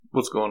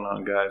What's going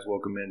on, guys?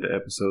 Welcome into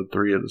episode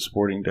 3 of the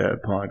Sporting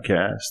Dad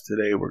podcast.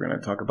 Today we're going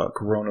to talk about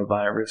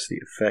coronavirus, the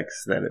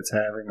effects that it's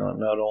having on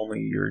not only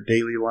your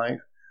daily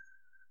life,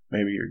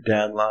 maybe your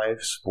dad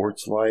life,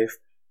 sports life,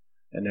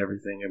 and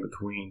everything in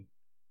between.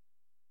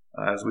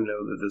 As we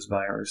know that this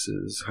virus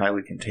is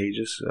highly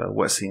contagious,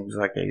 what seems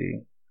like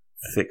a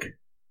thick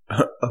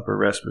upper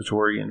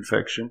respiratory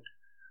infection.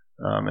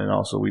 And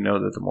also we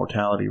know that the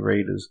mortality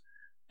rate is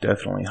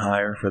definitely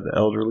higher for the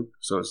elderly,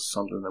 so it's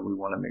something that we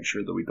want to make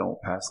sure that we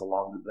don't pass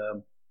along to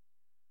them.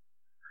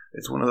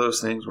 It's one of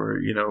those things where,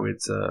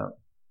 it's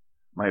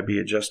might be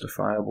a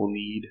justifiable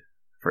need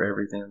for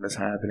everything that's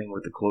happening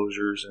with the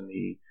closures and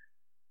the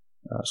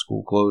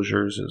school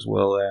closures, as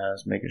well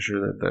as making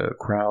sure that the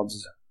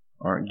crowds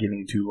aren't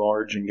getting too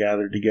large and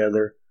gathered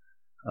together,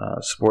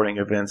 sporting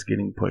events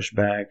getting pushed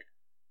back,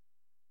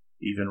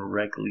 even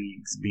rec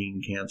leagues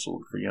being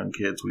canceled for young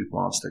kids. We've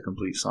lost a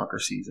complete soccer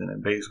season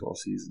and baseball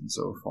season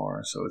so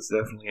far. So it's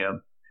definitely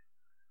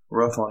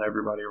rough on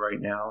everybody right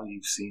now.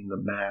 You've seen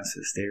the mass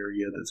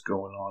hysteria that's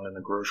going on in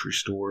the grocery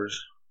stores.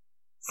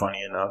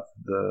 Funny enough,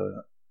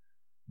 the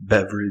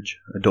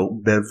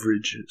adult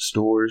beverage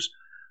stores,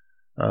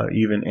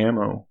 even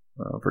ammo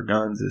for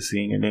guns is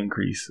seeing an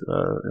increase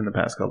in the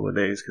past couple of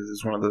days, because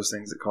it's one of those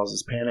things that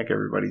causes panic.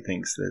 Everybody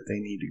thinks that they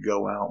need to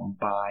go out and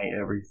buy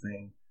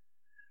everything,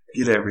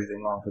 get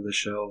everything off of the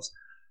shelves.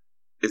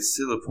 It's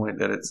to the point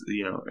that it's,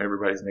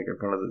 everybody's making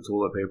fun of the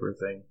toilet paper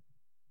thing.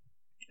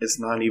 It's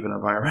not even a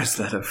virus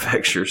that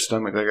affects your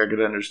stomach. Like, I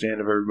could understand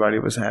if everybody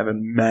was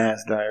having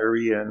mass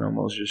diarrhea and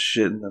almost just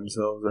shitting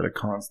themselves at a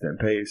constant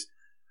pace.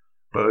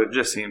 But it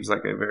just seems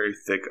like a very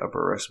thick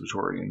upper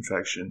respiratory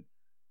infection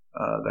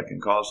that can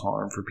cause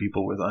harm for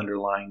people with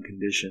underlying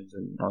conditions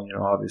and,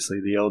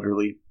 obviously the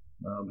elderly.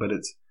 But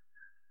it's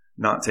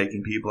not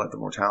taking people at the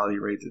mortality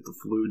rate that the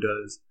flu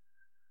does.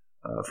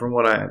 From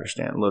what I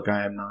understand, look,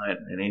 I am not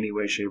in any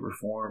way, shape, or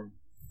form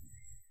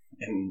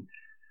an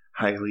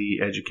highly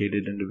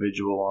educated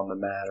individual on the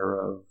matter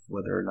of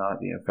whether or not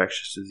the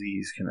infectious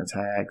disease can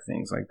attack,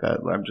 things like that.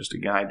 I'm just a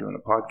guy doing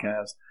a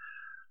podcast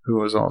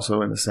who is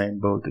also in the same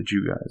boat that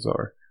you guys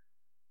are.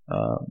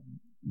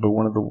 But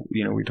one of the,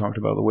 we talked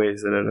about the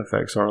ways that it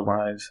affects our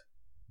lives.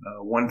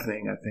 One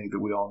thing I think that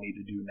we all need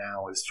to do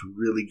now is to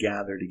really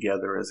gather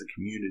together as a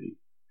community,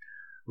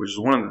 which is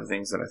one of the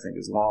things that I think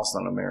is lost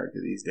on America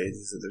these days,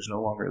 is that there's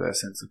no longer that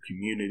sense of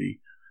community.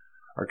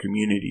 Our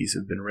communities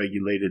have been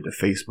regulated to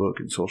Facebook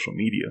and social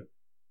media.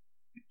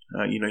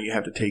 You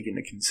have to take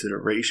into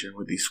consideration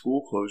with these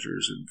school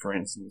closures, and for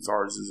instance,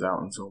 ours is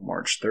out until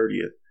March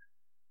 30th,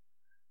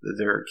 that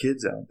there are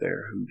kids out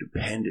there who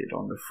depended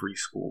on the free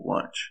school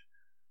lunch,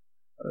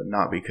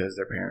 not because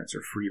their parents are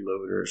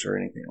freeloaders or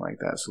anything like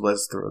that. So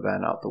let's throw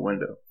that out the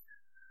window.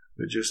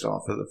 But just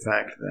off of the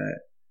fact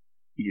that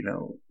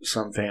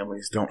some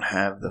families don't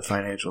have the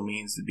financial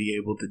means to be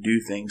able to do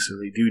things, so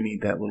they do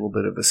need that little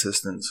bit of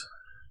assistance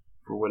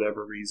for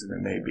whatever reason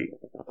it may be.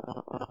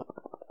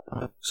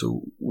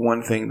 So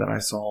one thing that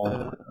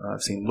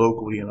I've seen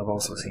locally and I've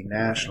also seen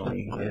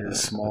nationally,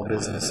 is small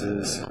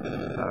businesses,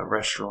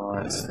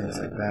 restaurants, things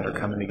like that are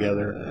coming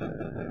together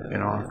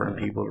and offering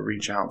people to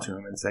reach out to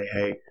them and say,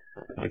 hey,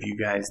 if you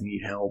guys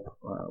need help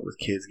with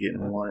kids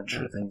getting lunch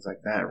or things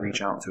like that,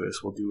 reach out to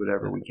us. We'll do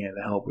whatever we can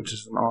to help, which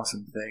is an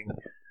awesome thing.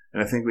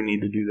 And I think we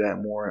need to do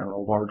that more on a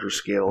larger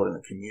scale in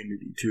the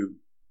community, too.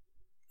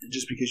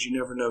 Just because you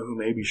never know who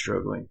may be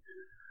struggling.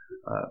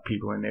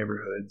 People in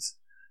neighborhoods,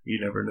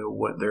 you never know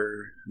what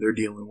they're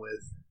dealing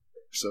with.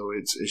 So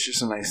it's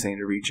just a nice thing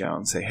to reach out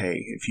and say, hey,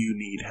 if you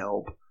need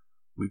help,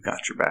 we've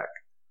got your back.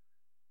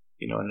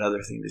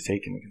 Another thing to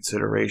take into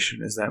consideration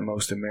is that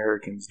most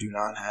Americans do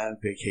not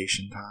have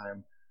vacation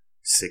time,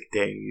 sick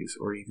days,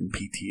 or even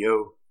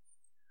PTO.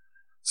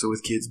 So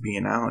with kids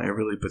being out, it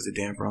really puts a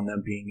damper on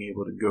them being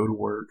able to go to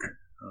work.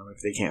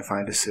 If they can't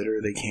find a sitter,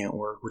 they can't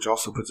work, which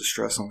also puts a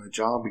stress on the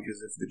job,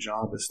 because if the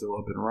job is still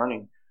up and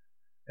running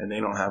and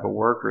they don't have a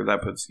worker,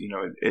 that puts,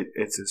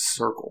 it's a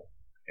circle.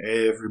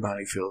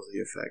 Everybody feels the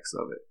effects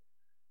of it.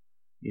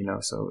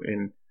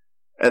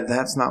 And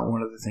that's not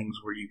one of the things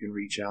where you can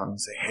reach out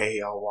and say,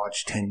 hey, I'll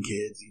watch 10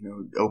 kids,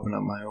 open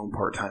up my own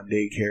part-time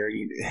daycare.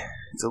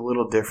 It's a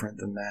little different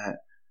than that.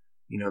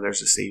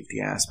 There's a safety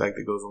aspect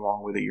that goes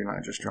along with it. You're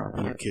not just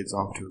dropping your kids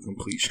off to a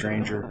complete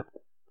stranger.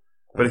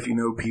 But if you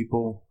know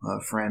people,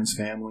 friends,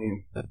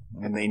 family,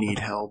 and they need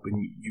help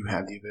and you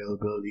have the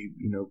availability,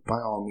 by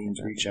all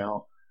means reach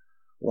out.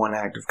 One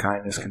act of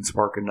kindness can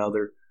spark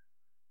another.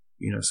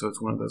 So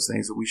it's one of those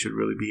things that we should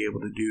really be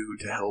able to do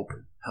to help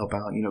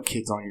out,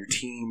 kids on your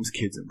teams,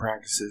 kids in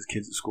practices,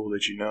 kids at school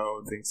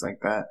that things like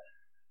that.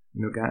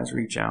 Guys,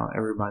 reach out.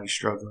 Everybody's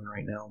struggling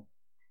right now.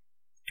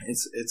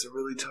 It's a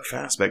really tough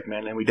aspect,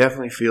 man, and we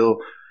definitely feel,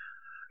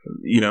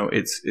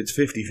 it's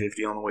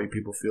 50-50 on the way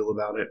people feel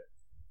about it.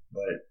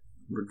 But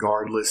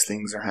regardless,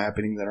 things are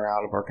happening that are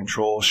out of our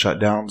control.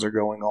 Shutdowns are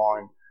going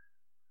on.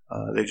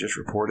 They just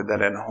reported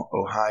that in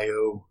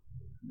Ohio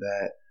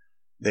that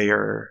they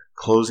are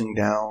closing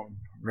down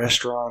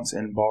restaurants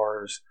and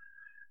bars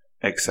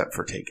except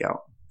for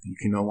takeout. You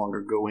can no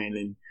longer go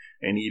in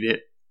and eat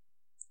it.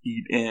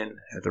 eat in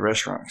at the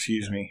restaurant,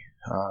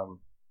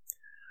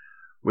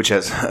 which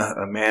as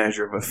a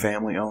manager of a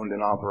family-owned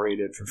and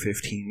operated for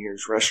 15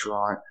 years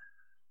restaurant,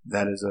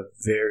 that is a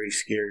very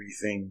scary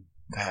thing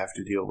to have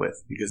to deal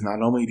with, because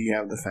not only do you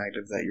have the fact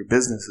of that your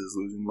business is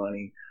losing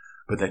money,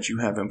 but that you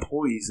have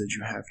employees that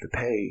you have to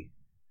pay.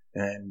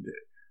 And,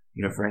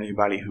 for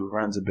anybody who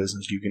runs a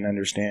business, you can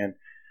understand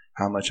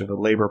how much of a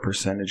labor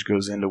percentage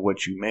goes into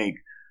what you make.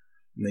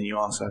 And then you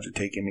also have to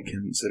take into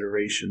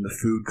consideration the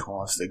food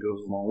cost that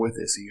goes along with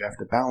it. So you have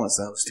to balance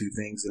those two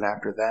things. And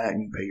after that,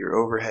 you pay your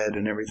overhead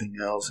and everything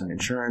else and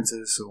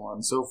insurances, so on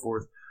and so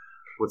forth.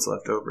 What's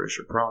left over is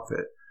your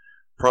profit.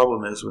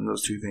 Problem is when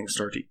those two things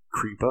start to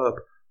creep up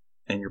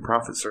and your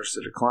profit starts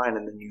to decline,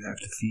 and then you have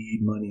to feed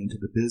money into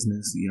the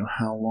business,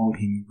 how long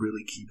can you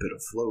really keep it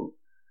afloat?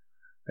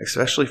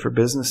 Especially for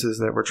businesses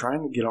that were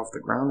trying to get off the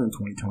ground in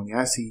 2020.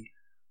 I see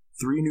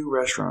 3 new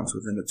restaurants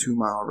within a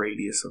 2-mile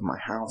radius of my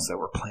house that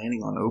were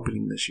planning on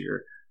opening this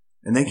year,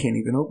 and they can't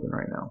even open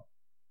right now.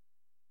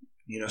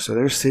 So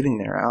they're sitting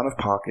there out of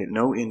pocket,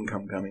 no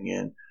income coming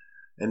in,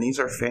 and these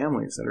are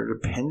families that are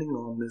depending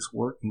on this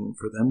working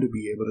for them to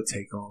be able to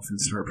take off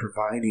and start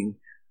providing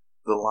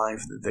the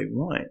life that they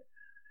want.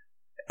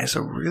 It's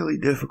a really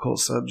difficult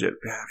subject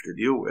to have to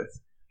deal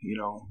with.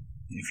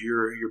 If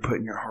you're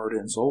putting your heart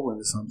and soul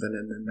into something,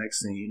 and the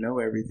next thing you know,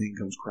 everything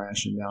comes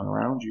crashing down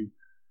around you.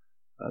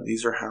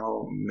 These are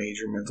how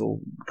major mental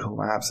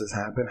collapses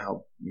happen,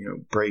 how,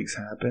 breaks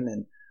happen.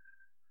 And,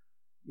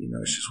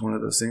 it's just one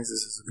of those things.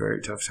 This is a very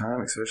tough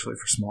time, especially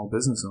for small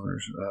business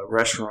owners,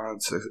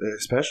 restaurants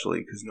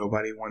especially, because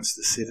nobody wants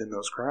to sit in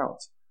those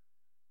crowds.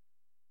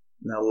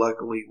 Now,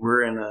 luckily,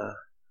 we're in a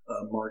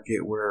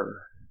market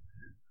where,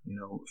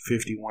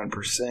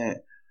 51%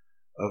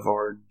 of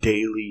our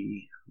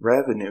daily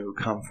revenue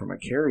come from a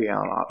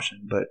carry-out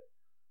option. But,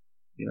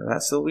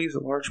 that still leaves a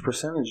large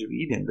percentage of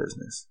eat-in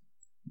business.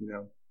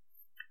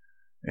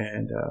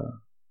 And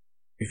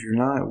if you're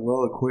not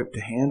well equipped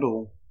to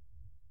handle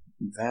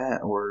that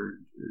or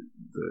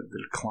the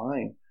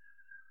decline,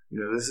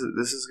 this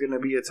is going to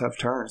be a tough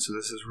turn. So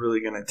this is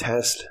really going to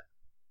test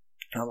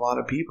a lot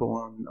of people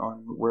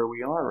on where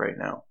we are right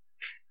now.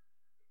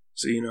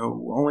 So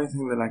only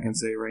thing that I can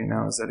say right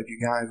now is that if you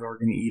guys are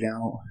going to eat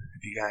out,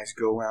 if you guys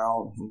go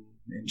out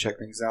and check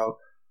things out,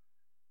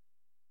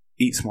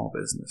 eat small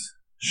business,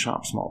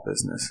 shop small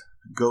business,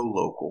 go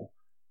local.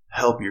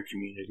 Help your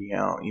community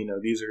out.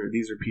 These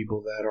are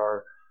people that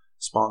are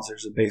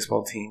sponsors of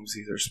baseball teams.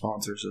 These are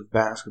sponsors of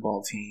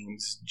basketball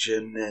teams,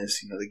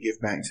 gymnasts. They give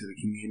back to the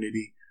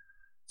community.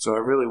 So I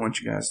really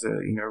want you guys to,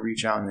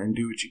 reach out and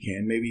do what you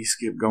can. Maybe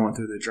skip going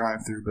through the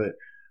drive-thru, but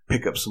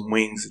pick up some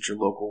wings at your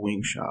local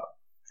wing shop.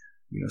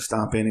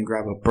 Stop in and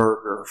grab a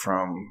burger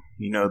from,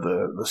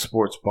 the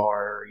sports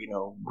bar.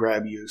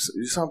 Grab you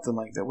something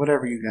like that.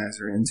 Whatever you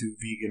guys are into,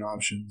 vegan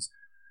options,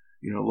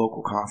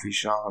 local coffee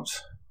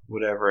shops.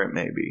 Whatever it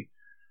may be,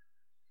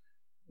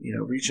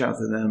 reach out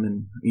to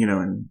them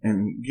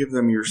and give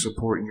them your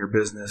support in your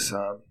business.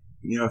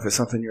 If it's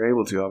something you're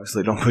able to,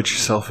 obviously don't put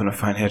yourself in a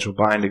financial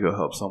bind to go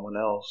help someone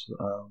else.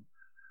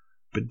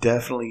 But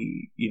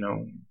definitely,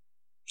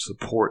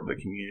 support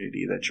the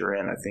community that you're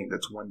in. I think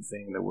that's one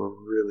thing that we're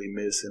really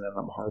missing, and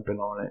I'm harping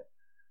on it,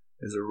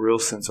 is a real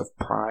sense of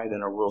pride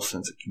and a real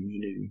sense of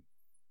community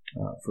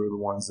for the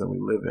ones that we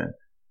live in.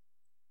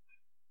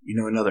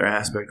 Another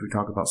aspect, we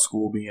talk about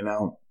school being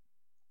out.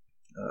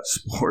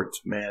 Sports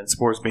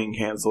being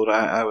canceled.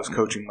 I was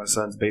coaching my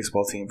son's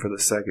baseball team for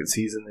the second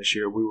season this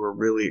year. We were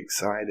really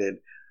excited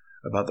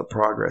about the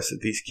progress that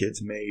these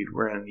kids made.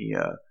 We're in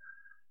the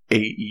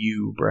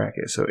 8U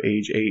bracket, so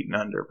age 8 and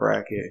under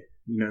bracket.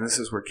 This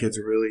is where kids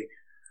are really,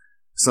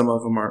 some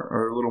of them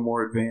are a little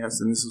more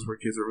advanced, and this is where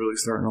kids are really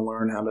starting to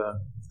learn how to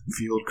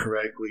field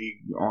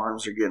correctly.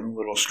 Arms are getting a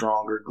little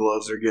stronger,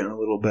 gloves are getting a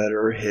little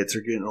better, hits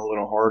are getting a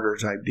little harder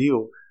type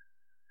deal.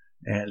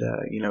 And,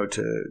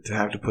 to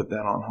have to put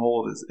that on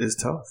hold is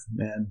tough,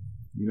 man.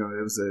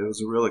 It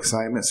was a real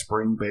excitement.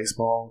 Spring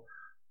baseball,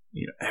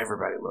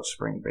 everybody loves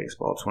spring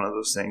baseball. It's one of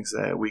those things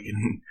that we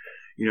can,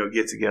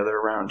 get together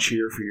around,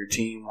 cheer for your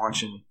team,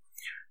 watching,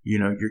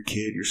 your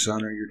kid, your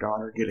son or your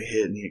daughter get a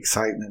hit, and the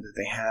excitement that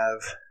they have.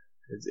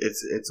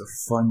 It's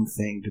a fun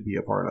thing to be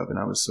a part of. And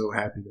I was so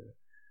happy to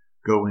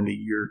go into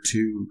year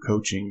 2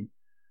 coaching.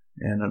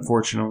 And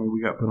unfortunately,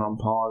 we got put on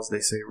pause.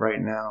 They say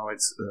right now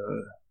it's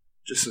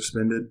just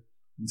suspended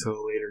until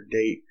a later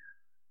date.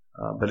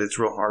 But it's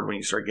real hard when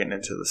you start getting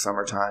into the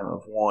summertime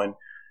of, one,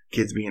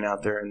 kids being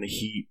out there in the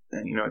heat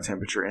and, a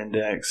temperature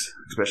index,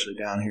 especially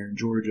down here in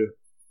Georgia.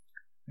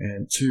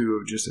 And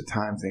 2, just a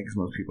time thing, because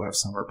most people have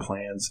summer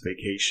plans,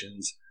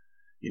 vacations,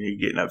 you're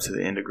getting up to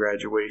the end of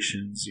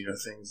graduations,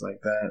 things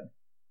like that.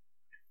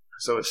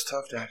 So it's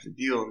tough to have to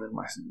deal. And then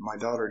my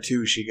daughter,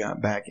 too, she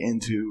got back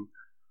into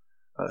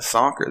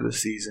soccer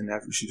this season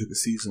after she took a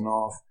season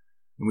off.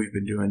 And we've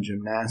been doing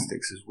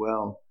gymnastics as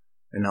well.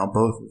 And now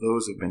both of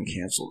those have been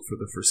canceled for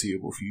the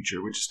foreseeable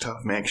future, which is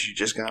tough, man, because you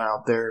just got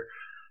out there.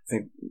 I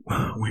think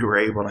we were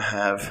able to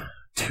have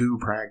 2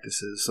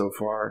 practices so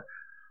far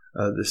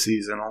this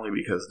season, only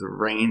because the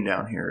rain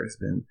down here has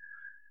been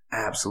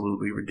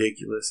absolutely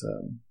ridiculous.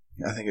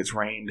 I think it's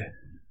rained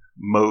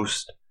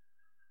most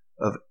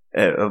of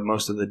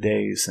the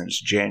days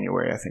since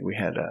January. I think we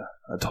had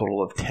a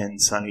total of 10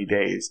 sunny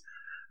days.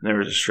 And there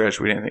was a stretch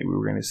we didn't think we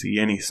were going to see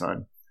any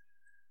sun.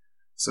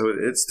 So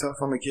it's tough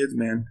on the kids,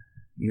 man.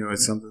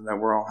 It's something that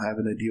we're all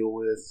having to deal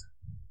with.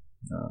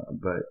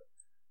 But,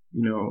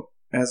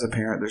 as a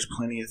parent, there's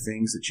plenty of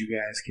things that you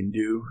guys can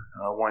do.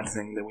 One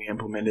thing that we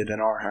implemented in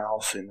our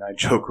house, and I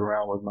joke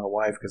around with my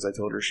wife because I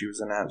told her she was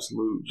an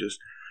absolute just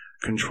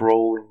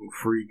controlling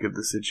freak of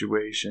the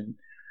situation,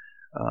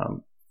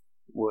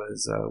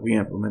 was we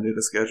implemented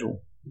a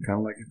schedule, kind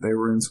of like if they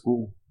were in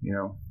school.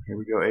 Here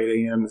we go,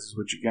 8 a.m., this is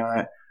what you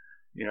got.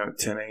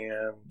 10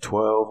 a.m.,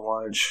 12,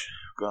 lunch,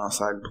 go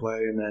outside and play.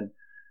 And then,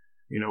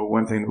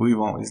 one thing that we've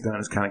always done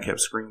is kind of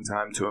kept screen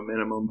time to a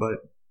minimum, but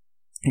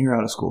you're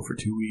out of school for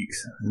 2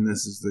 weeks, and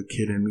this is the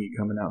kid in me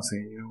coming out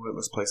saying,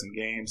 let's play some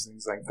games,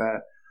 things like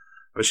that.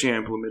 But she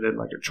implemented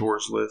like a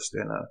chores list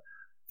and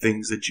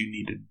things that you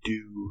need to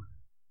do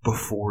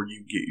before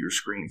you get your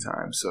screen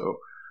time. So,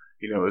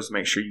 is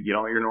make sure you get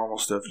all your normal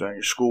stuff done,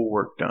 your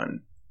schoolwork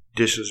done,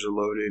 dishes are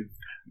loaded,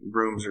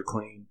 rooms are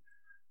clean,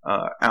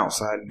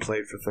 outside and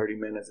play for 30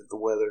 minutes if the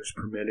weather's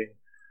permitting.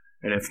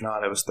 And if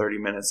not, it was 30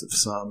 minutes of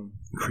some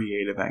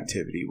creative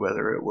activity,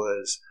 whether it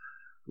was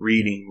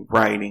reading,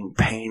 writing,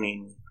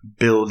 painting,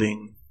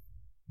 building,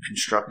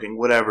 constructing,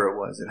 whatever it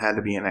was. It had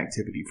to be an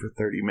activity for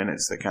 30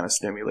 minutes that kind of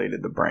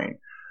stimulated the brain.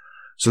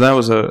 So that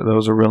was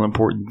a real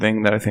important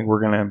thing that I think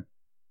we're going to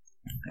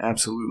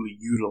absolutely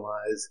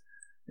utilize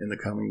in the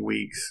coming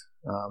weeks.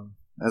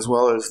 As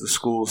well as the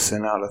schools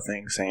sent out a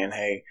thing saying,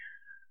 hey,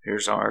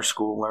 here's our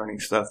school learning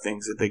stuff,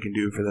 things that they can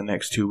do for the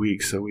next 2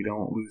 weeks so we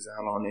don't lose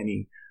out on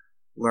any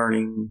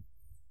learning,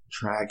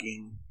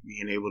 tracking,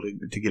 being able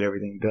to get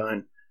everything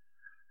done.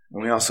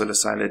 And we also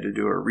decided to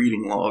do a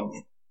reading log,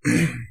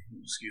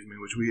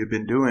 which we have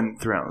been doing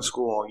throughout the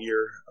school all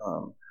year.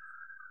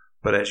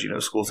 But as you know,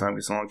 school time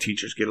gets long,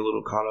 teachers get a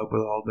little caught up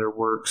with all their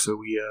work, so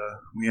we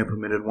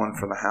implemented one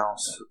for the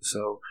house.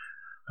 So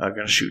I'm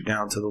going to shoot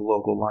down to the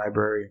local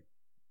library,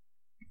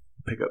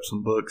 pick up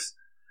some books,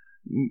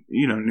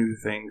 new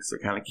things to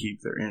kind of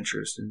keep their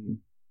interest and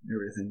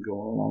everything going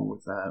along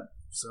with that.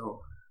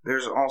 So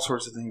there's all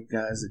sorts of things,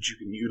 guys, that you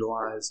can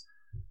utilize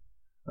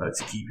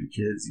to keep your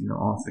kids,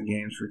 off the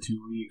games for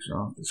 2 weeks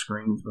or off the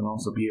screens, but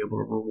also be able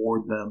to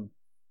reward them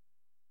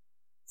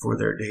for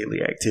their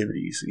daily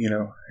activities,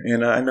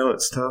 And I know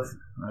it's tough.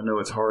 I know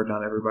it's hard.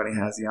 Not everybody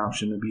has the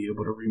option to be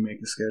able to remake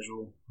a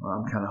schedule.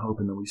 I'm kind of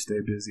hoping that we stay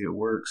busy at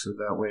work so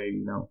that way,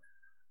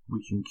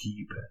 we can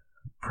keep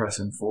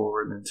pressing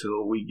forward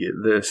until we get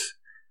this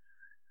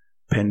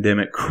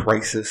pandemic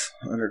crisis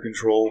under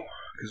control.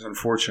 Because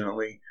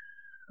unfortunately,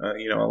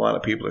 a lot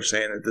of people are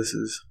saying that this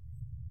is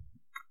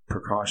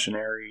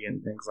precautionary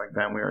and things like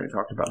that. And we already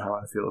talked about how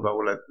I feel about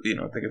what I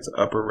think it's an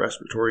upper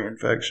respiratory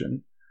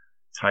infection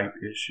type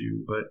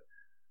issue, but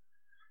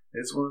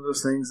it's one of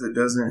those things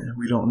that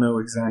we don't know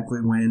exactly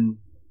when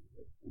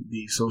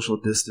the social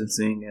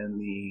distancing and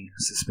the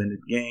suspended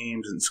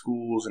games and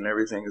schools and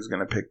everything is going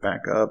to pick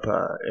back up.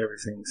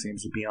 Everything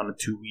seems to be on a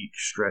 2-week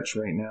stretch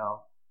right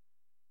now.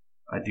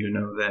 I do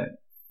know that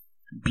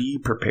be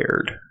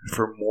prepared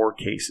for more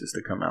cases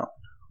to come out.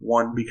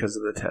 1, because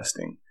of the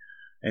testing,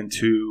 and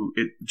 2,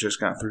 it just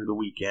got through the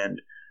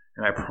weekend,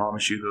 and I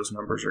promise you those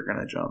numbers are going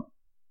to jump.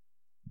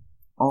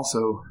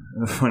 Also,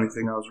 a funny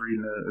thing, I was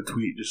reading a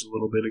tweet just a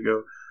little bit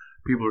ago.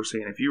 People were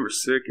saying if you were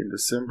sick in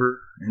December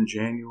and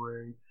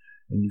January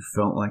and you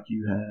felt like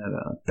you had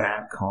a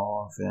bad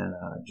cough and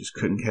just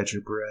couldn't catch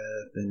your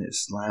breath and it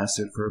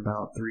lasted for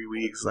about 3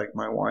 weeks like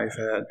my wife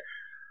had,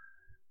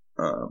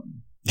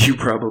 you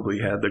probably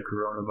had the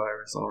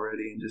coronavirus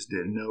already and just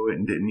didn't know it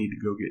and didn't need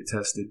to go get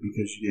tested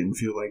because you didn't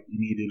feel like you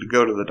needed to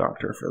go to the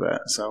doctor for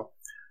that. So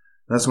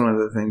that's one of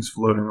the things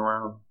floating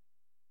around.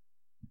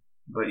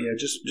 But yeah,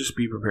 just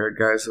be prepared,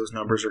 guys. Those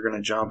numbers are going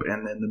to jump,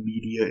 and then the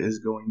media is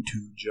going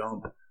to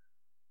jump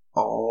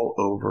all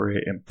over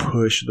it and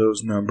push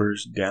those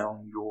numbers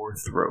down your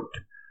throat.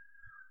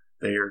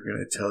 They are going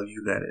to tell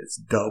you that it's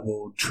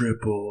doubled,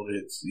 tripled,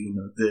 it's,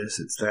 this,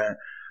 it's that.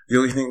 The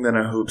only thing that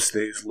I hope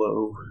stays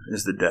low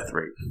is the death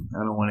rate.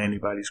 I don't want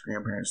anybody's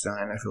grandparents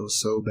dying. I feel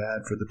so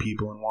bad for the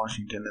people in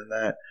Washington in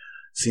that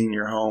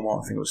senior home.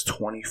 I think it was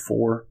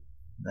 24.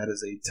 That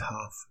is a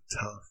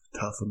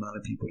tough amount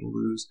of people to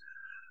lose.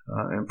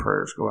 And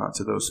prayers go out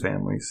to those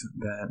families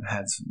that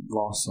had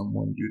lost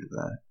someone due to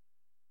that.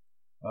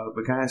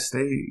 But guys,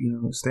 stay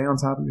on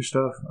top of your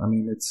stuff. I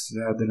mean, it's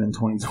sad that in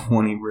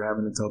 2020 we're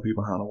having to tell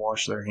people how to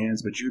wash their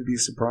hands, but you'd be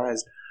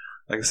surprised.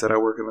 Like I said, I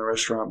work in the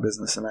restaurant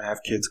business, and I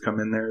have kids come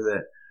in there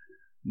that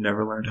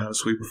never learned how to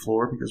sweep a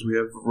floor because we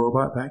have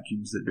robot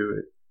vacuums that do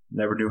it.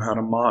 Never knew how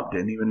to mop,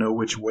 didn't even know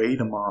which way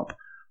to mop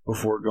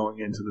before going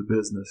into the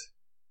business.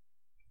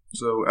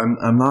 So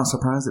I'm not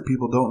surprised that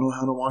people don't know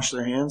how to wash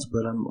their hands,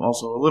 but I'm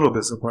also a little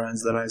bit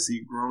surprised that I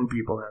see grown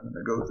people having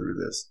to go through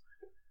this.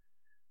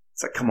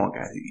 It's like, come on,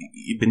 guys.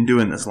 You've been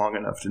doing this long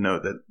enough to know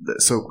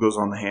that soap goes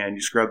on the hand.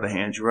 You scrub the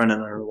hands. You run in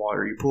under the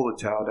water. You pull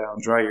the towel down.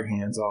 Dry your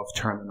hands off.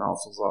 Turn the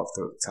nozzles off.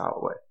 Throw the towel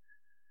away.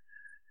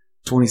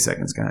 20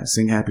 seconds, guys.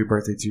 Sing happy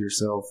birthday to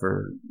yourself,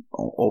 or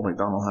Old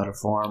MacDonald Had a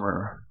Farm,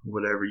 or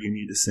whatever you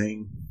need to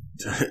sing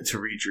to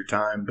reach your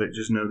time. But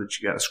just know that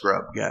you got to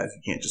scrub, guys.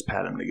 You can't just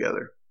pat them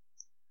together.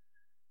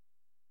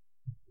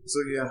 So,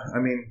 yeah, I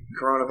mean,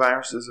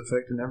 coronavirus is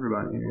affecting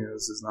everybody.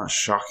 This is not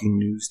shocking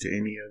news to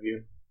any of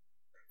you.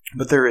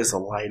 But there is a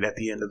light at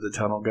the end of the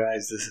tunnel,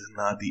 guys. This is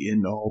not the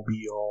end-all,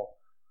 be-all.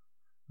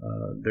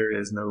 There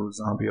is no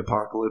zombie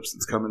apocalypse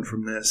that's coming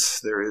from this.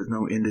 There is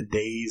no end of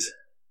days.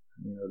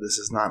 This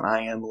is not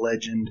I Am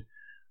Legend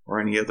or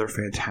any other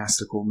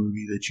fantastical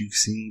movie that you've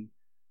seen.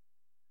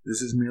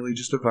 This is merely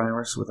just a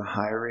virus with a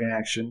high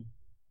reaction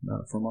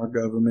from our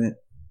government.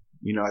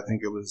 I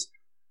think it was,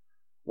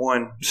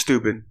 one,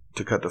 stupid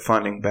to cut the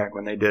funding back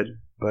when they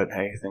did. But,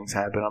 hey, things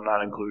happen. I'm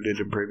not included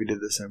and privy to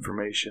this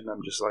information.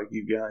 I'm just like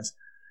you guys.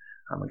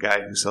 I'm a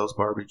guy who sells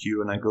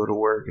barbecue, and I go to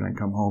work, and I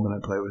come home, and I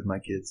play with my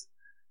kids.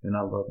 And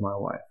I love my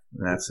wife.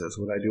 And that's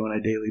what I do on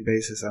a daily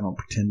basis. I don't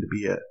pretend to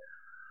be a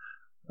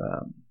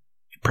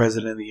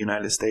president of the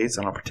United States.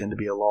 I don't pretend to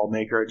be a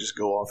lawmaker. I just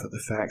go off of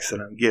the facts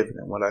that I'm given.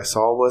 And what I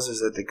saw was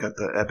that they cut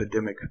the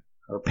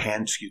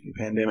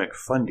pandemic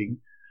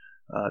funding,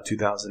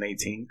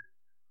 2018.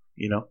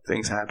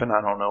 Things happen.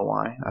 I don't know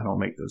why. I don't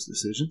make those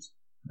decisions.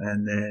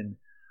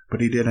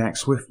 But he did act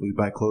swiftly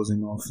by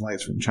closing off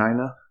flights from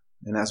China.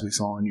 And as we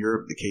saw in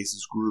Europe, the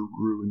cases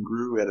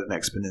grew at an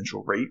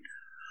exponential rate.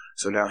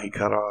 So now he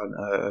cut on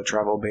a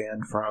travel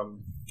ban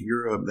from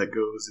Europe that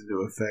goes into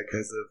effect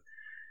it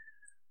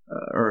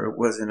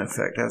was in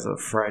effect as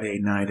of Friday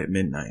night at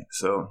midnight.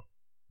 So,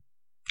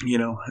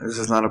 this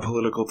is not a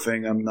political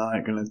thing. I'm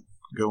not going to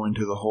go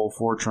into the whole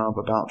for Trump,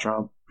 about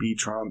Trump, be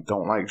Trump,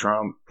 don't like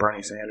Trump,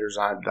 Bernie Sanders.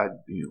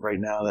 Right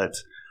now,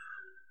 that's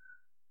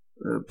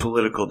a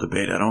political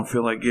debate I don't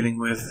feel like getting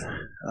with.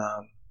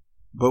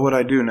 But what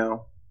I do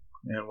know,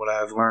 and what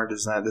I've learned,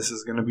 is that this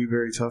is going to be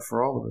very tough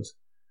for all of us.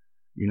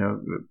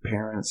 The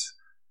parents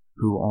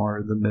who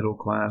are the middle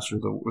class or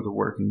the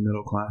working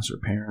middle class, or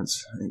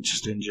parents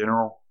just in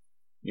general.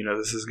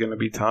 This is going to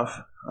be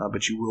tough,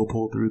 but you will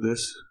pull through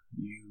this.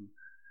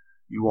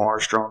 You are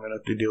strong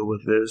enough to deal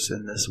with this,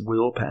 and this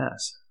will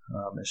pass.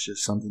 It's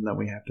just something that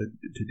we have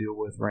to deal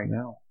with right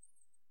now.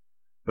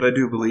 But I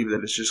do believe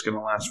that it's just going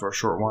to last for a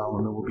short while,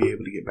 and then we'll be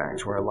able to get back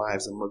to our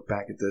lives and look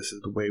back at this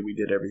as the way we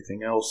did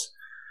everything else,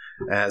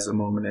 as a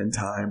moment in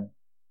time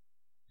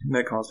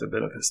that caused a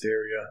bit of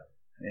hysteria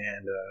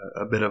and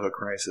a bit of a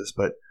crisis.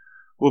 But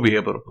we'll be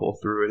able to pull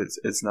through it.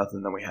 It's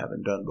nothing that we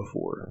haven't done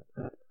before.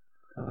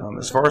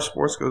 As far as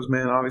sports goes,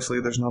 man, obviously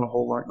there's not a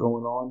whole lot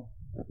going on.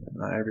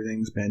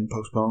 Everything's been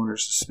postponed or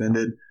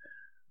suspended.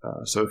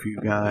 So if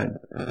you've got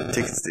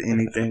tickets to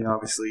anything,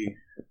 obviously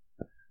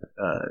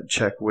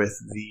check with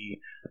the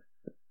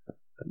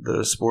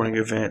sporting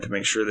event to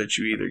make sure that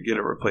you either get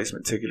a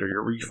replacement ticket or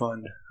your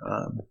refund.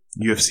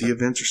 UFC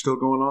events are still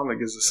going on. That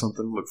gives us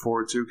something to look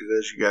forward to, because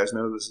as you guys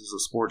know, this is a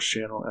sports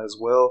channel as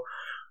well.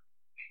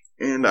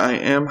 And I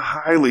am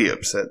highly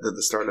upset that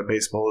the start of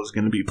baseball is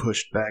going to be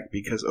pushed back,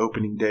 because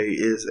opening day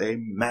is a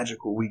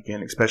magical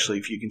weekend, especially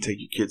if you can take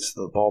your kids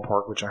to the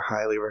ballpark, which I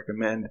highly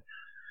recommend.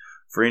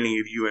 For any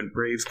of you in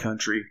Braves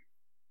country,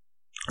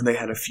 they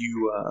had a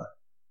few,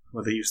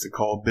 what they used to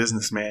call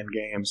businessman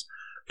games,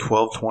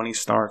 12:20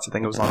 starts. I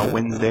think it was on a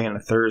Wednesday and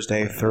a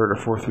Thursday, third or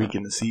fourth week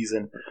in the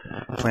season.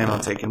 Plan on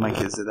taking my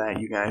kids to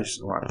that. You guys,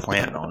 well, I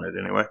planned on it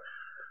anyway.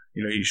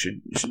 You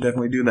should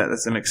definitely do that.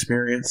 That's an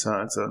experience.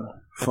 It's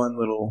a fun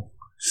little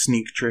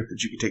sneak trip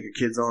that you can take your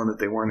kids on that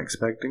they weren't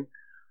expecting.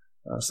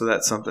 So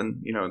that's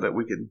something, that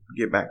we could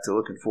get back to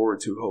looking forward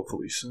to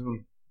hopefully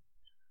soon.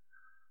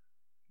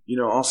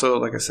 Also,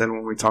 like I said,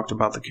 when we talked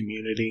about the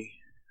community,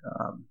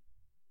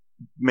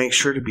 make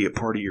sure to be a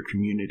part of your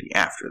community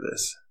after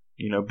this.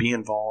 Be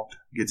involved,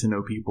 get to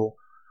know people,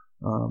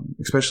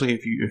 especially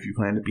if you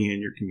plan to be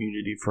in your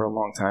community for a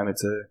long time.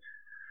 It's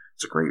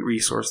a great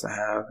resource to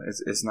have.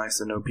 It's nice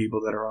to know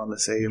people that are on the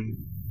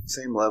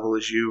same level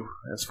as you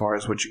as far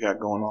as what you got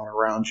going on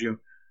around you.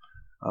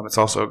 It's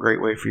also a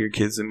great way for your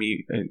kids to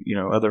meet,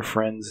 other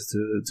friends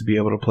to be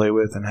able to play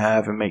with and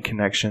have and make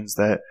connections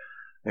that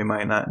they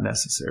might not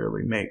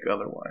necessarily make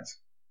otherwise.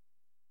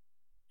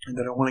 And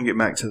then I want to get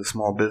back to the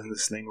small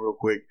business thing real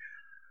quick.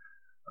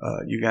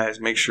 You guys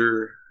make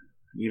sure,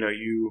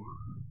 you,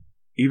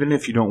 even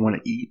if you don't want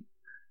to eat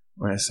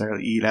or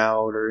necessarily eat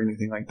out or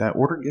anything like that,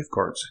 order gift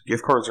cards.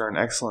 Gift cards are an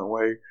excellent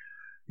way.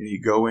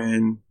 You go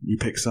in, you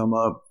pick some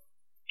up,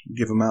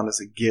 give them out as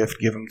a gift,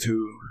 give them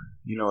to,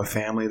 a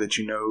family that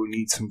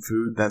needs some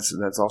food.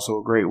 That's also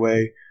a great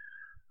way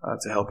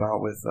to help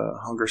out with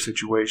hunger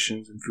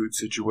situations and food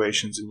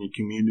situations in your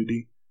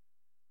community.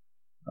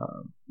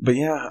 But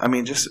yeah, I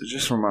mean,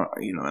 just from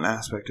an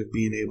aspect of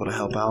being able to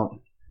help out,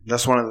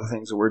 that's one of the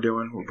things that we're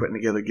doing. We're putting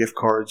together gift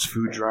cards,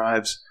 food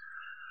drives,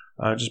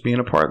 just being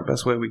a part the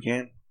best way we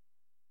can.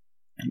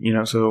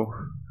 So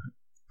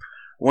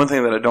one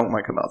thing that I don't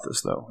like about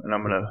this, though, and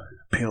I'm going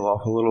to peel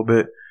off a little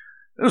bit,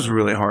 it was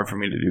really hard for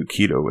me to do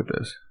keto with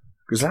this.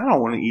 Because I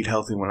don't want to eat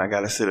healthy when I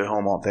got to sit at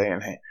home all day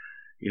and,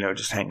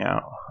 just hang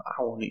out.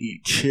 I want to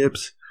eat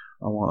chips.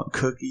 I want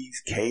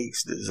cookies,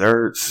 cakes,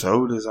 desserts,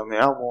 sodas. I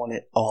want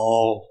it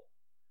all.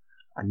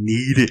 I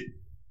need it.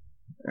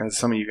 As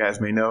some of you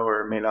guys may know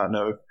or may not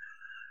know,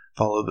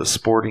 follow the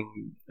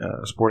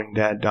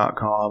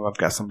sportingdad.com. I've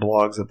got some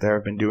blogs up there.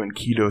 I've been doing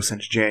keto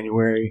since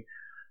January.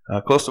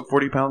 Close to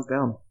 40 pounds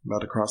down.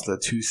 About to cross the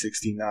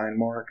 269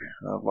 mark.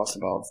 I've lost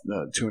about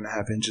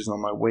 2.5 inches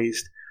on my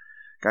waist.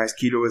 Guys,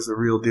 keto is the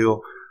real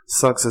deal.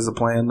 Sucks as a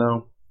plan,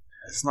 though.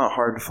 It's not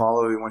hard to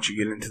follow once you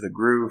get into the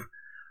groove,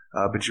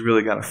 but you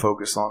really got to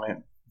focus on it.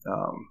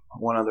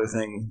 One other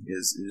thing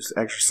is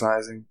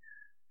exercising,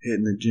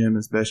 hitting the gym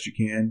as best you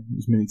can,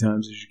 as many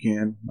times as you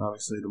can.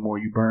 Obviously, the more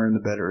you burn, the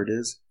better it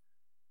is.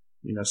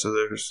 So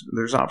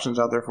there's options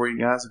out there for you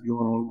guys if you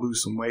want to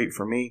lose some weight.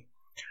 For me,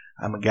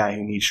 I'm a guy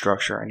who needs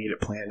structure. I need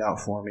it planned out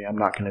for me. I'm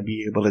not going to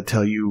be able to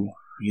tell you,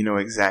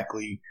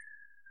 exactly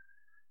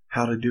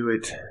how to do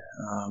it.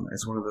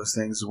 It's one of those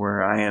things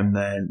where I am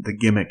the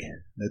gimmick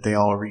that they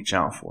all reach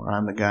out for.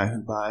 I'm the guy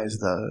who buys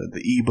the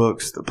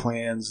ebooks, the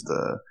plans,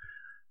 the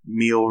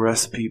meal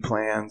recipe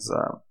plans.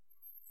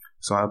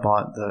 So I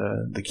bought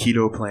the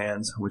keto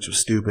plans, which was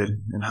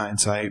stupid in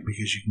hindsight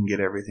because you can get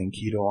everything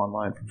keto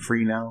online for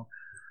free now.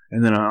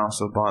 And then I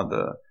also bought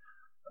the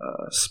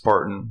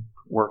Spartan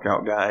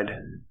workout guide.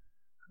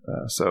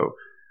 So,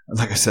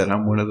 like I said,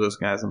 I'm one of those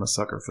guys. I'm a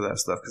sucker for that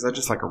stuff because I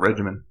just like a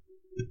regimen.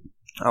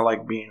 I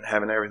like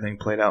having everything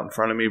played out in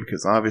front of me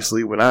because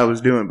obviously what I was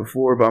doing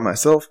before by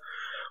myself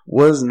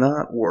was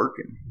not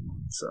working.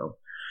 So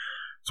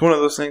it's one of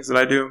those things that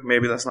I do.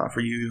 Maybe that's not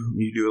for you.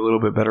 You do a little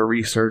bit better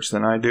research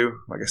than I do.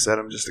 Like I said,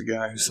 I'm just a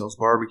guy who sells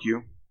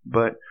barbecue.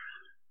 But,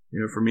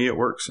 for me it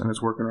works, and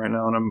it's working right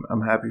now, and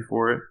I'm happy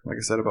for it. Like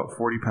I said, about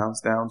 40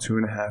 pounds down,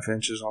 2.5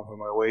 inches off of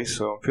my waist,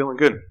 so I'm feeling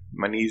good.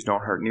 My knees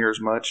don't hurt near as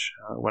much.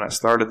 When I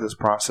started this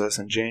process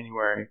in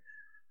January,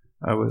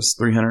 I was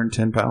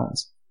 310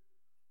 pounds.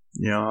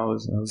 I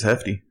was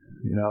hefty.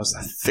 I was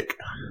a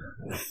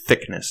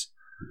thickness.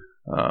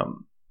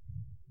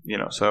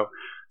 So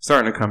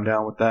starting to come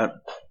down with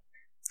that.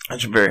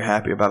 I'm very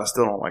happy about it. I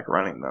still don't like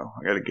running, though.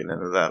 I got to get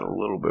into that a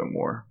little bit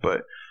more.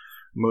 But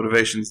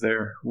motivation's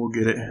there. We'll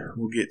get it.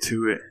 We'll get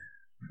to it.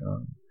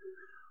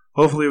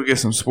 Hopefully we get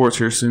some sports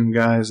here soon,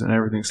 guys, and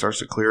everything starts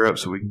to clear up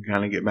so we can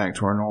kind of get back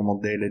to our normal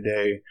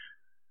day-to-day.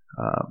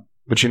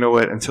 But you know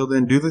what? Until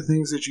then, do the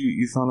things that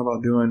you thought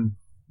about doing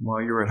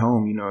while you're at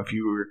home. If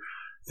you were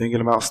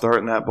thinking about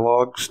starting that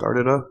blog, start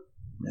it up.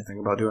 I think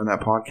about doing that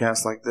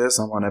podcast like this.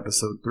 I'm on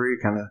episode 3.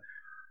 Kind of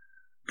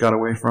got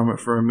away from it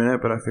for a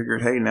minute, but I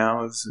figured, hey,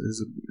 now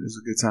is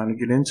a good time to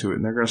get into it.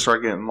 And they're going to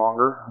start getting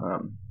longer,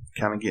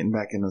 kind of getting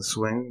back into the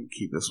swing.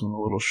 Keep this one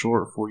a little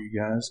short for you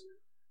guys.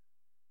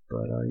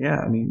 But,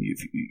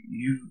 if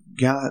you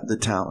got the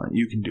talent,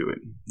 you can do it.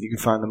 You can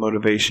find the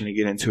motivation to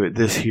get into it.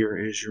 This here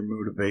is your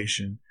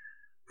motivation.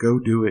 Go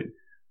do it.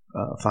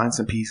 Find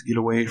some peace. Get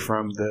away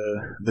from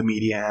the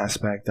media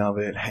aspect of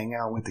it. Hang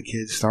out with the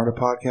kids. Start a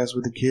podcast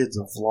with the kids.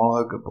 A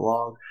vlog, a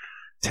blog.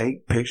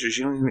 Take pictures.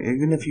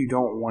 Even if you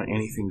don't want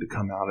anything to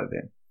come out of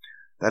it,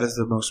 that is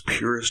the most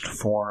purest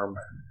form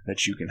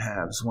that you can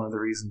have. It's one of the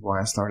reasons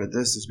why I started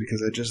this is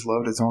because I just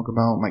love to talk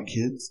about my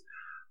kids,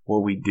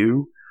 what we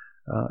do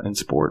in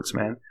sports,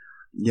 man.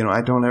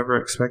 I don't ever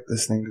expect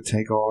this thing to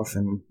take off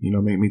and,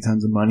 make me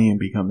tons of money and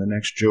become the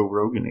next Joe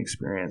Rogan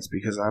Experience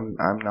because I'm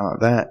not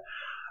that.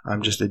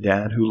 I'm just a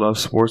dad who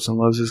loves sports and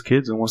loves his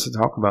kids and wants to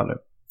talk about it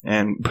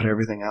and put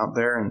everything out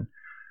there and,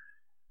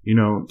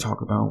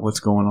 talk about what's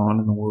going on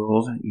in the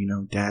world.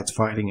 Dads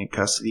fighting in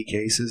custody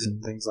cases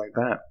and things like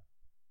that.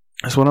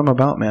 That's what I'm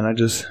about, man. I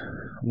just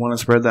want to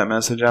spread that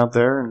message out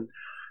there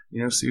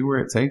and, see where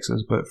it takes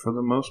us. But for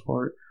the most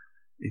part,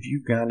 if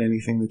you've got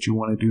anything that you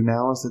want to do,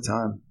 now is the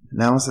time.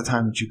 Now is the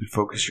time that you could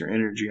focus your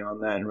energy on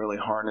that and really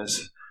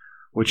harness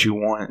what you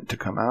want to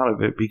come out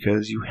of it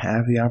because you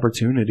have the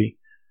opportunity.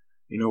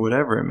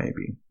 Whatever it may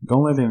be.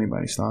 Don't let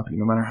anybody stop you,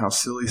 no matter how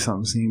silly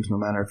something seems, no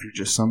matter if you're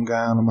just some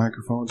guy on a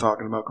microphone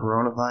talking about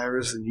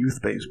coronavirus and youth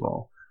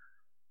baseball.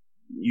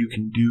 You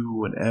can do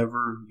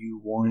whatever you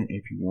want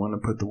if you want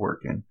to put the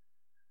work in.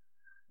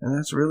 And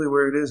that's really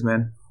where it is,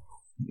 man.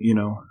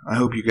 I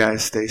hope you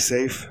guys stay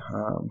safe.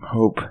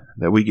 Hope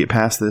that we get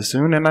past this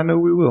soon, and I know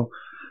we will.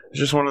 It's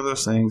just one of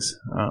those things.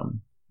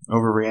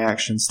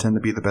 Overreactions tend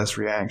to be the best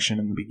reaction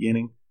in the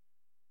beginning.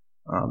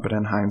 But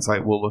in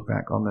hindsight, we'll look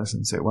back on this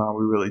and say, wow,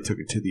 we really took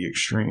it to the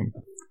extreme.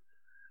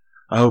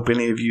 I hope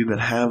any of you that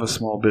have a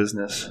small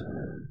business,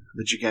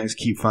 that you guys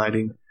keep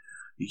fighting.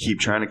 You keep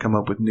trying to come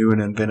up with new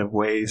and inventive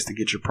ways to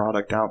get your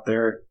product out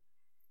there,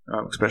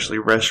 especially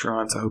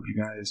restaurants. I hope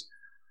you guys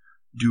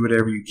do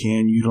whatever you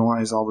can.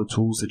 Utilize all the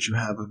tools that you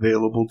have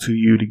available to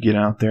you to get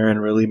out there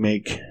and really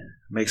make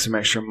some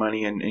extra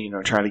money and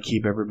try to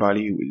keep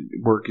everybody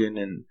working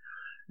and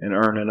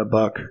earning a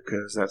buck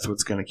because that's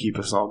what's going to keep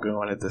us all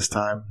going at this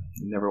time.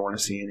 You never want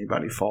to see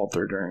anybody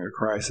falter during a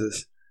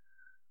crisis.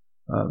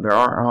 There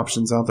are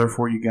options out there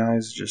for you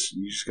guys.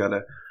 You just got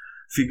to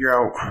figure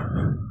out,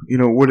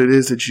 what it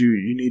is that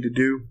you need to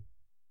do.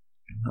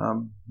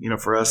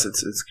 For us,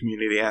 it's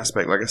community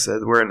aspect. Like I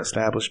said, we're an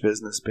established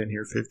business, been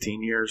here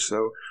 15 years,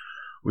 so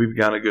we've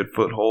got a good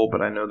foothold.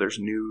 But I know there's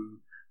new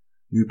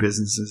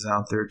businesses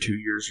out there 2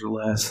 years or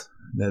less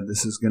that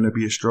this is going to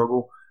be a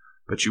struggle,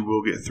 but you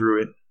will get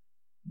through it.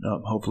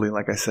 Hopefully,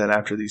 like I said,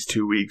 after these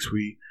 2 weeks,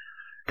 we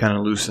kind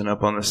of loosen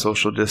up on the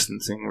social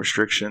distancing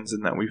restrictions,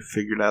 and that we've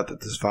figured out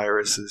that this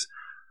virus is,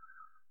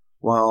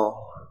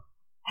 while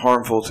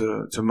harmful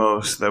to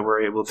most, that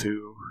we're able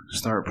to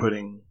start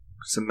putting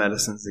some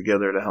medicines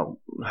together to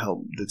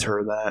help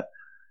deter that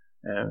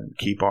and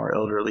keep our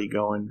elderly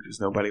going, because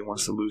nobody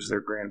wants to lose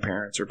their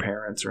grandparents or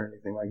parents or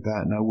anything like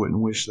that, and I wouldn't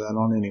wish that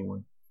on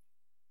anyone.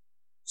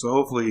 So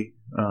hopefully,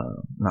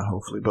 not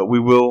hopefully, but we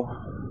will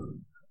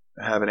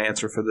have an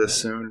answer for this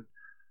soon.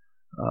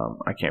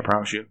 I can't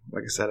promise you.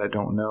 Like I said, I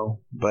don't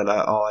know. But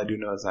all I do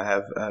know is I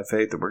have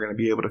faith that we're going to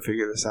be able to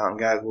figure this out. And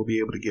guys, we'll be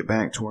able to get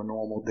back to our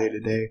normal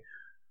day-to-day.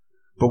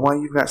 But while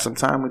you've got some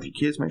time with your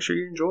kids, make sure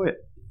you enjoy it.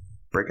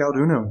 Break out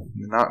Uno.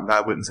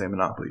 I wouldn't say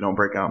Monopoly. Don't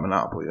break out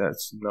Monopoly.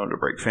 That's known to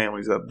break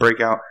families up. Break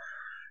out,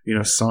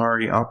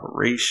 Sorry,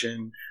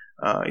 Operation.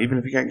 Even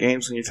if you got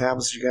games on your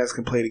tablets you guys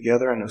can play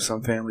together. I know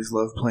some families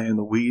love playing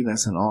the Wii.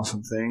 That's an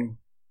awesome thing.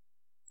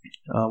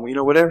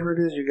 Whatever it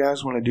is you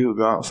guys want to do,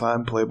 go outside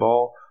and play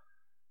ball.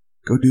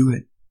 Go do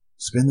it.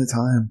 Spend the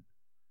time.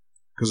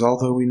 Because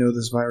although we know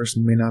this virus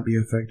may not be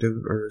effective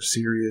or a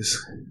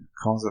serious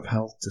cause of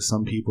health to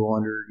some people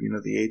under,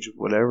 the age of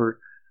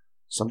whatever,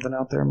 something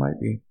out there might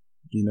be.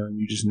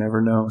 You just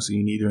never know. So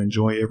you need to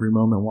enjoy every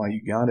moment while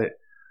you got it.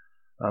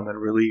 And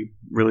really,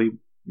 really,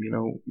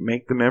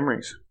 make the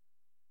memories.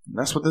 And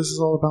that's what this is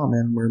all about,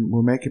 man.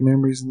 We're making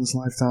memories in this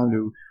lifetime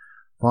to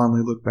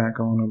fondly look back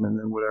on them, and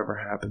then whatever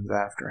happens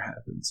after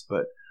happens.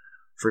 But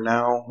for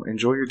now,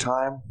 enjoy your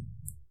time.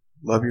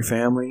 Love your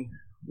family.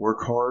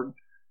 Work hard.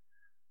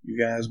 You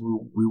guys,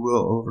 we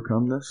will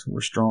overcome this.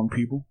 We're strong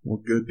people. We're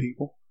good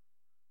people.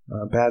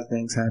 Bad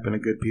things happen to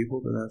good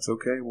people, but that's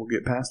okay. We'll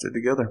get past it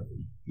together.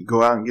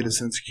 Go out and get a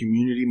sense of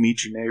community.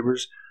 Meet your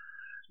neighbors.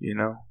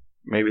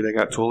 Maybe they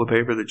got toilet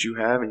paper that you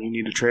have, and you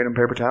need to trade them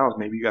paper towels.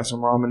 Maybe you got some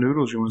ramen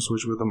noodles you want to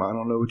switch with them. I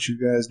don't know what you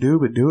guys do,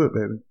 but do it,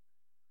 baby.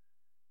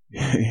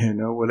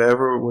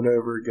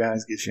 Whatever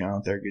guys get you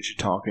out there, get you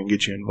talking,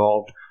 get you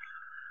involved.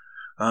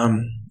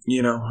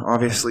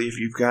 Obviously, if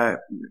you've got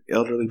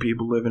elderly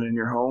people living in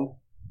your home,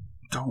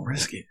 don't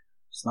risk it.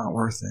 It's not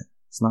worth it.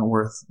 It's not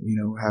worth,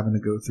 having to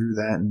go through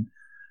that and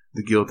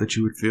the guilt that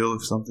you would feel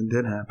if something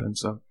did happen.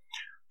 So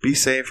be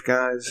safe,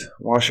 guys.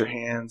 Wash your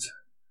hands.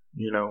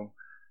 Don't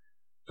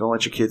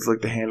let your kids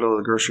lick the handle of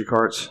the grocery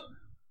carts.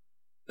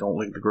 Don't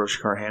lick the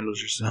grocery cart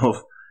handles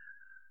yourself.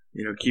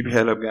 Keep your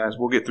head up, guys.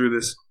 We'll get through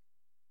this.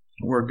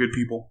 We're good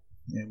people,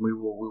 and we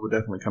will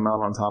definitely come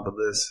out on top of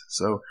this.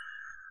 So,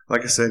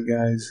 like I said,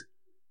 guys,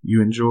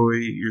 you enjoy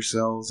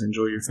yourselves,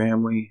 enjoy your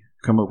family,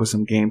 come up with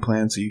some game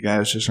plans so you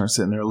guys just aren't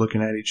sitting there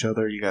looking at each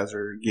other. You guys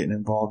are getting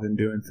involved in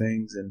doing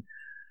things, and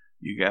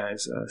you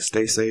guys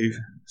stay safe,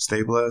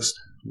 stay blessed.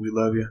 We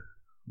love you.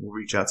 We'll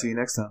reach out to you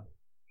next time.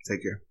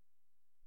 Take care.